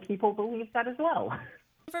other people believe that as well.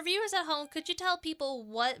 For viewers at home, could you tell people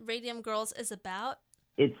what Radium Girls is about?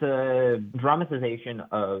 It's a dramatization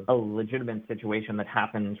of a legitimate situation that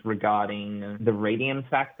happened regarding the radium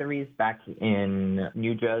factories back in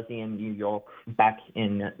New Jersey and New York back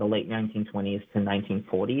in the late 1920s to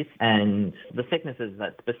 1940s, and the sicknesses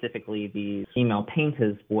that specifically the female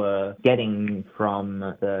painters were getting from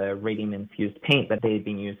the radium-infused paint that they had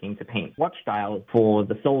been using to paint watch dials for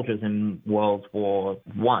the soldiers in World War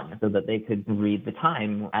I, so that they could read the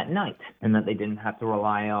time at night and that they didn't have to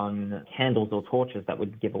rely on candles or torches that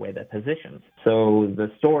would give away their positions. So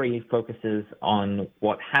the story focuses on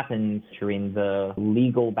what happened during the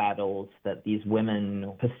legal battles that these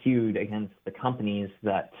women pursued against the companies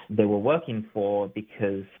that they were working for,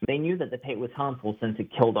 because they knew that the paint was harmful since it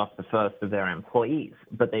killed off the first of their employees.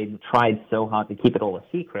 But they tried so hard to keep it all a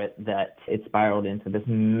secret that it spiraled into this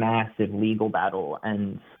massive legal battle.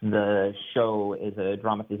 And the show is a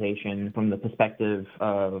dramatization from the perspective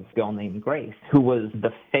of a girl named Grace, who was the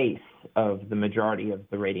face of the majority of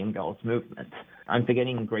the Radium Girls movement. I'm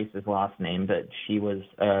forgetting Grace's last name, but she was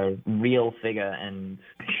a real figure, and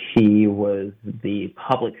she was the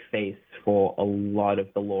public face for a lot of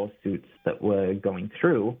the lawsuits that were going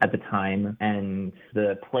through at the time, and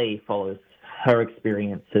the play follows her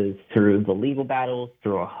experiences through the legal battles,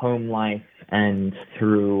 through her home life, and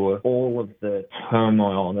through all of the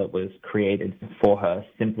turmoil that was created for her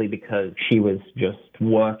simply because she was just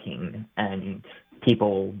working, and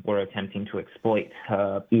people were attempting to exploit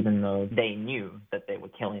her even though they knew that they were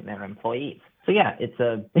killing their employees. So yeah, it's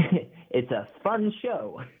a fun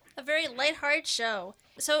show. A very lighthearted show.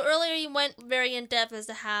 So earlier you went very in-depth as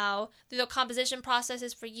to how the composition process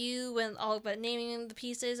is for you and all about naming the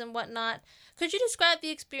pieces and whatnot. Could you describe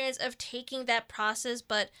the experience of taking that process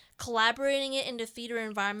but collaborating it into theater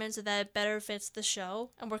environments so that it better fits the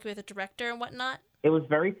show and working with a director and whatnot? It was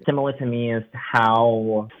very similar to me as to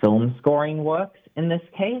how film scoring works in this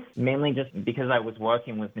case, mainly just because I was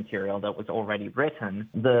working with material that was already written.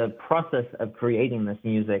 The process of creating this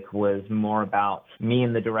music was more about me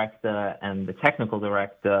and the director and the technical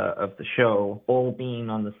director of the show all being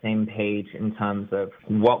on the same page in terms of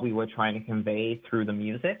what we were trying to convey through the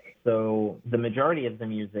music. So the majority of the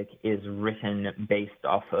music is written based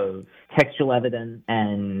off of textual evidence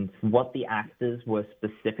and what the actors were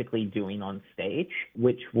specifically doing on stage,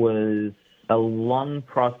 which was a long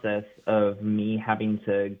process of me having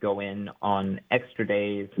to go in on extra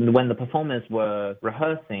days when the performers were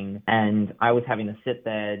rehearsing, and I was having to sit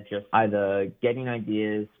there just either getting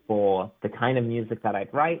ideas for the kind of music that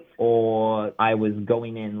I'd write, or I was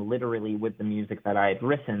going in literally with the music that I had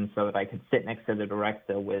written so that I could sit next to the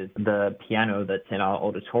director with the piano that's in our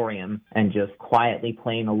auditorium and just quietly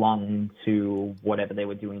playing along to whatever they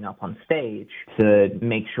were doing up on stage to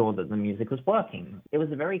make sure that the music was working. It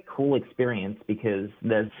was a very cool experience because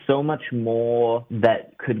there's so much more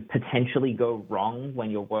that could potentially go wrong when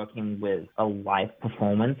you're working with a live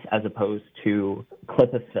performance as opposed to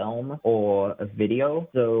clip of film or a video.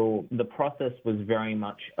 So the process was very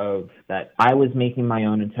much of that I was making my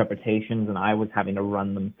own interpretations and I was having to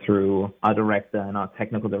run them through our director and our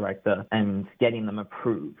technical director and getting them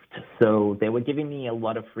approved. So they were giving me a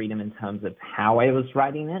lot of freedom in terms of how I was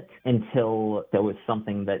writing it until there was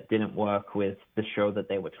something that didn't work with the show that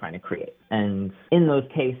they were trying to create. And in those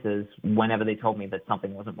cases, whenever they told me that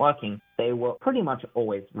something wasn't working, they were pretty much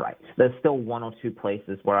always right. There's still one or two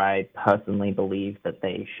places where I personally believe that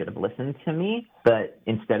they should have listened to me, but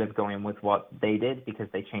instead of going with what they did because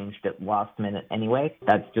they changed it last minute anyway,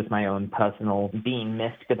 that's just my own personal being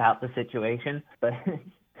miffed about the situation. But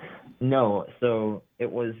no, so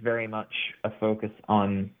it was very much a focus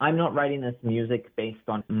on, I'm not writing this music based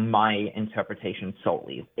on my interpretation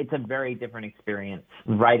solely. It's a very different experience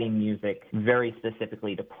writing music very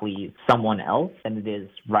specifically to please someone else than it is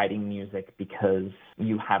writing music because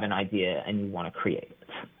you have an idea and you want to create it.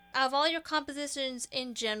 Out of all your compositions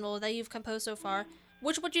in general that you've composed so far,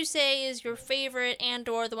 which would you say is your favorite and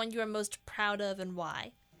or the one you are most proud of and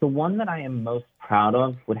why? The one that I am most proud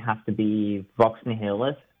of would have to be Vox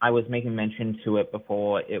Nihilis. I was making mention to it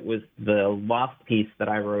before. It was the last piece that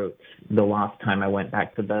I wrote the last time I went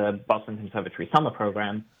back to the Boston Conservatory summer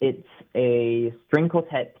program. It's a string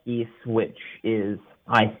quartet piece, which is,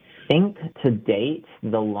 I think, to date,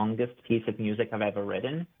 the longest piece of music I've ever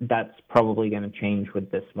written. That's probably going to change with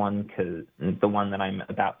this one, because the one that I'm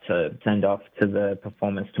about to send off to the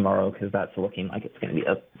performance tomorrow, because that's looking like it's going to be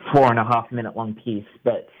a 4.5-minute long piece.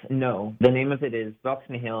 But no, the name of it is Vox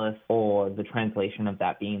Nihilis, or the translation of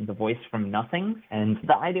that being The Voice from Nothing. And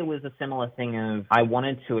the idea was a similar thing of I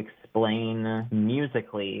wanted to explain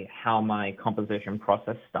musically how my composition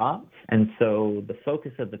process starts. And so the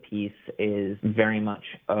focus of the piece is very much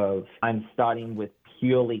of I'm starting with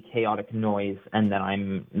purely chaotic noise and then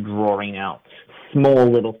I'm drawing out small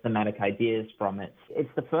little thematic ideas from it. It's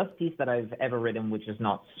the first piece that I've ever written which is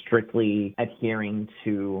not strictly adhering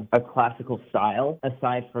to a classical style,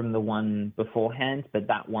 aside from the one beforehand, but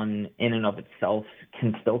that one in and of itself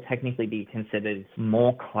can still technically be considered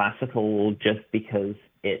more classical just because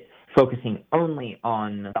it's focusing only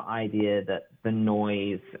on the idea that the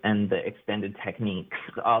noise and the extended techniques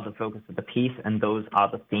are the focus of the piece and those are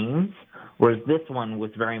the themes. Whereas this one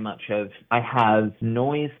was very much of, I have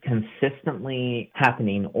noise consistently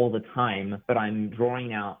happening all the time, but I'm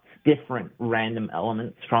drawing out different random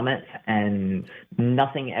elements from it and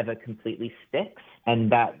nothing ever completely sticks.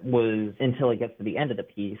 And that was until it gets to the end of the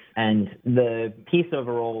piece. And the piece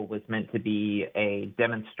overall was meant to be a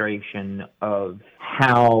demonstration of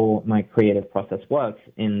how my creative process works,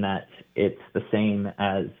 in that it's the same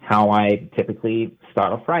as how I typically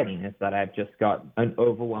start off writing, is that I've just got an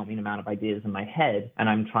overwhelming amount of ideas in my head and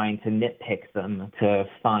I'm trying to nitpick them to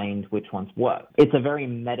find which ones work. It's a very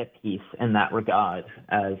meta piece in that regard,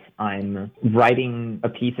 as I'm writing a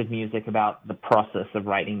piece of music about the process of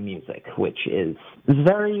writing music, which is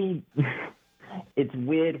very, it's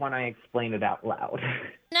weird when I explain it out loud.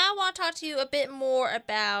 Now I want to talk to you a bit more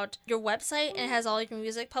about your website, and it has all your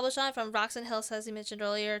music published on it, from Rocks and Hills, as you mentioned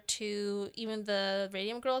earlier, to even the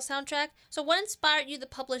Radium Girls soundtrack. So what inspired you to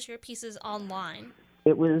publish your pieces online?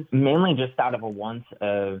 It was mainly just out of a want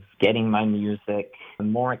of getting my music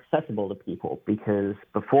more accessible to people, because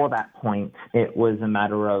before that point, it was a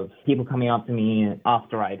matter of people coming up to me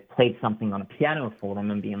after I'd played something on a piano for them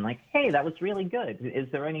and being like, hey, that was really good. Is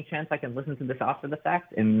there any chance I can listen to this after the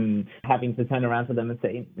fact? And having to turn around to them and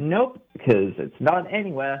say, nope, because it's not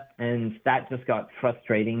anywhere. And that just got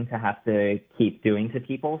frustrating to have to keep doing to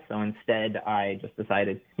people. So instead, I just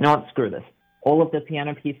decided, you know what, screw this. All of the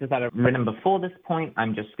piano pieces that I've written before this point,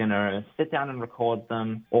 I'm just going to sit down and record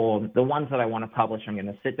them. Or the ones that I want to publish, I'm going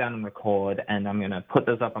to sit down and record, and I'm going to put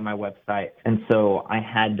those up on my website. And so I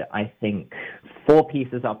had, I think, 4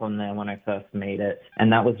 pieces up on there when I first made it.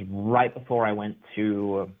 And that was right before I went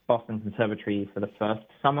to Boston Conservatory for the first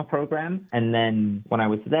summer program. And then when I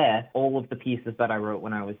was there, all of the pieces that I wrote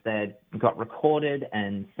when I was there got recorded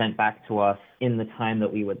and sent back to us in the time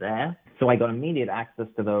that we were there. So I got immediate access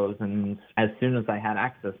to those, and as soon as I had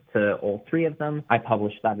access to all three of them, I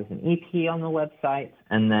published that as an EP on the website,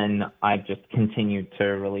 and then I've just continued to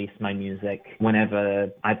release my music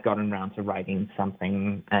whenever I've gotten around to writing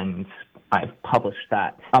something, and I've published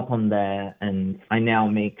that up on there, and I now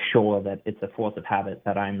make sure that it's a force of habit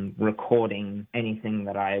that I'm recording anything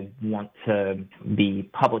that I want to be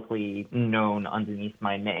publicly known underneath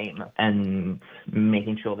my name and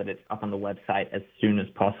making sure that it's up on the website as soon as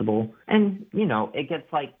possible. And, it gets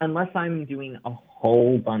like, unless I'm doing a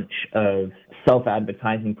whole bunch of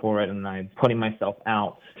self-advertising for it and I'm putting myself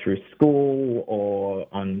out through school or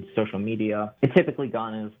on social media, it typically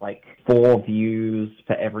garners like 4 views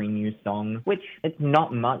for every new song, which it's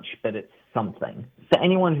not much, but it's something. So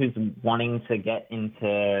anyone who's wanting to get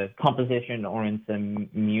into composition or into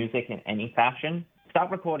music in any fashion,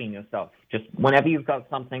 start recording yourself. Just whenever you've got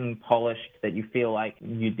something polished that you feel like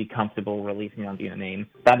you'd be comfortable releasing under your name,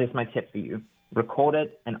 that is my tip for you. Record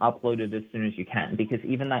it and upload it as soon as you can, because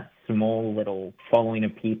even that small little following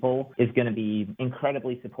of people is going to be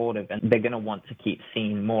incredibly supportive, and they're going to want to keep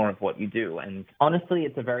seeing more of what you do. And honestly,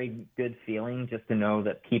 it's a very good feeling just to know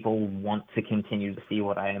that people want to continue to see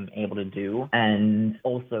what I am able to do, and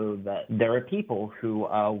also that there are people who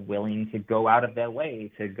are willing to go out of their way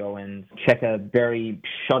to go and check a very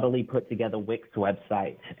shoddily put together Wix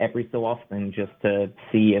website every so often just to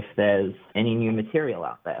see if there's any new material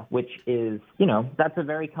out there, which is, that's a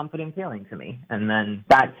very comforting feeling to me. And then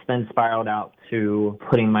that's then spiraled out to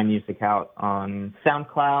putting my music out on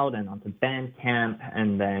SoundCloud and onto Bandcamp,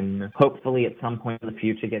 and then hopefully at some point in the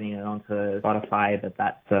future getting it onto Spotify.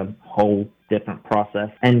 That's a whole different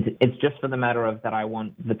process. And it's just for the matter of that I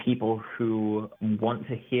want the people who want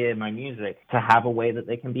to hear my music to have a way that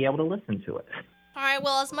they can be able to listen to it. All right,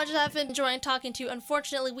 well, as much as I've been enjoying talking to you,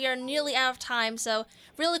 unfortunately, we are nearly out of time, so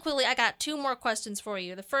really quickly, I got 2 more questions for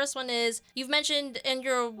you. The first one is, you've mentioned in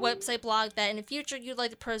your website blog that in the future you'd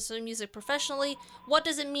like to pursue music professionally. What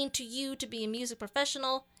does it mean to you to be a music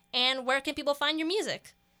professional, and where can people find your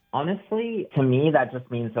music? Honestly, to me, that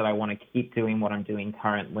just means that I want to keep doing what I'm doing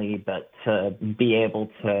currently, but to be able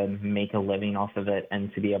to make a living off of it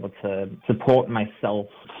and to be able to support myself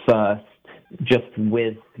first, just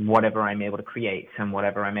with whatever I'm able to create and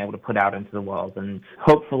whatever I'm able to put out into the world, and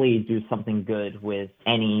hopefully do something good with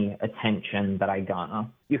any attention that I garner.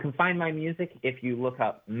 You can find my music if you look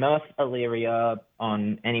up Mirth Illyria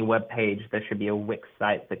on any web page. There should be a Wix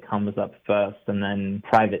site that comes up first, and then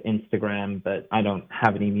private Instagram, but I don't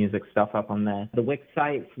have any music stuff up on there. The Wix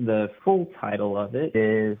site, the full title of it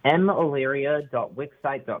is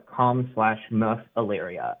millyria.wixsite.com/Mirth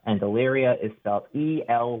Illyria, and Illyria is spelled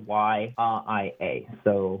Elyria.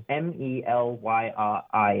 So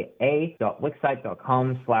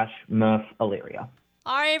MELYRIA.wixsite.com/Mirth Illyria.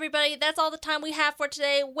 All right, everybody, that's all the time we have for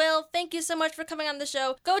today. Will, thank you so much for coming on the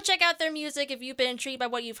show. Go check out their music if you've been intrigued by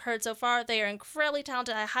what you've heard so far. They are incredibly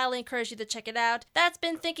talented. I highly encourage you to check it out. That's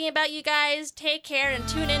been Thinking About You guys. Take care and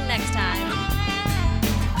tune in next time.